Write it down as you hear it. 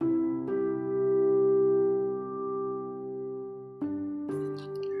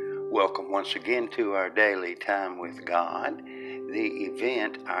Welcome once again to our daily time with God. The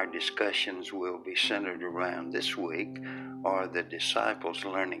event our discussions will be centered around this week are the disciples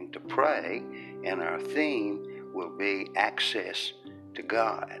learning to pray, and our theme will be access to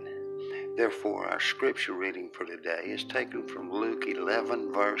God. Therefore, our scripture reading for today is taken from Luke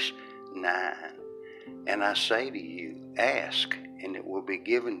 11, verse 9. And I say to you, ask, and it will be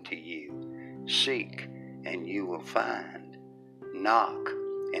given to you. Seek, and you will find. Knock,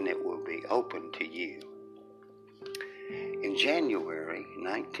 and it will be open to you. In January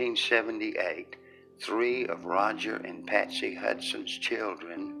 1978, 3 of Roger and Patsy Hudson's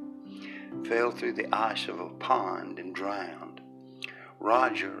children fell through the ice of a pond and drowned.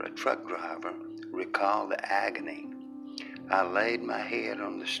 Roger, a truck driver, recalled the agony. I laid my head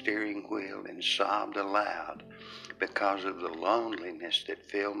on the steering wheel and sobbed aloud because of the loneliness that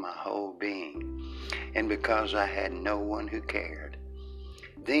filled my whole being, and because I had no one who cared.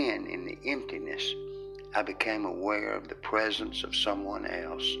 Then, in the emptiness, I became aware of the presence of someone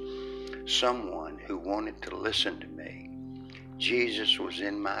else, someone who wanted to listen to me. Jesus was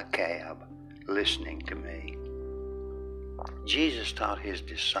in my cab, listening to me. Jesus taught his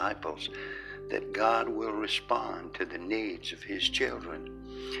disciples that God will respond to the needs of his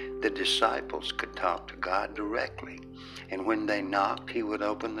children. The disciples could talk to God directly, and when they knocked, he would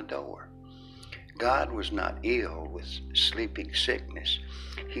open the door. God was not ill with sleeping sickness.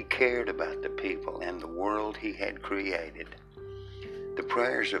 He cared about the people and the world he had created. The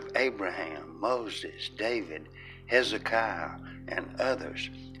prayers of Abraham, Moses, David, Hezekiah, and others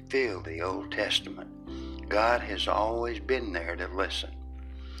fill the Old Testament. God has always been there to listen.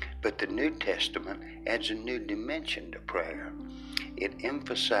 But the New Testament adds a new dimension to prayer. It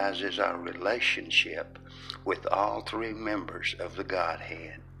emphasizes our relationship with all three members of the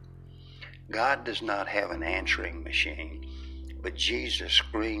Godhead. God does not have an answering machine, but Jesus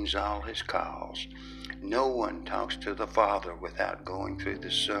screens all his calls. No one talks to the Father without going through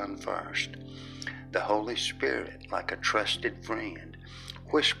the Son first. The Holy Spirit, like a trusted friend,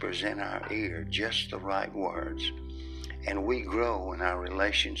 whispers in our ear just the right words. And we grow in our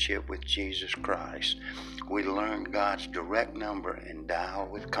relationship with Jesus Christ. We learn God's direct number and dial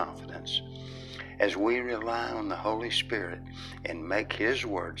with confidence. As we rely on the Holy Spirit and make his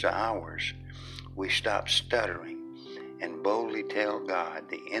words ours, we stop stuttering and boldly tell God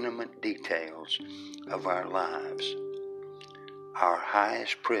the intimate details of our lives. Our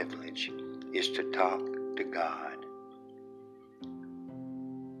highest privilege is to talk to God.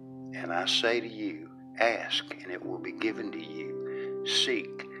 And I say to you, ask, and it will be given to you.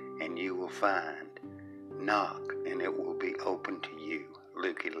 Seek, and you will find. Knock, and it will be open to you.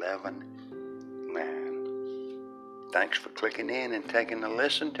 Luke 11:9. Thanks for clicking in and taking a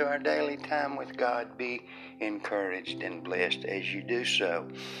listen to our daily time with God. Be encouraged and blessed as you do so.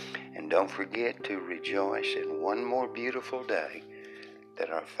 And don't forget to rejoice in one more beautiful day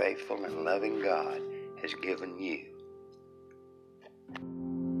that our faithful and loving God has given you.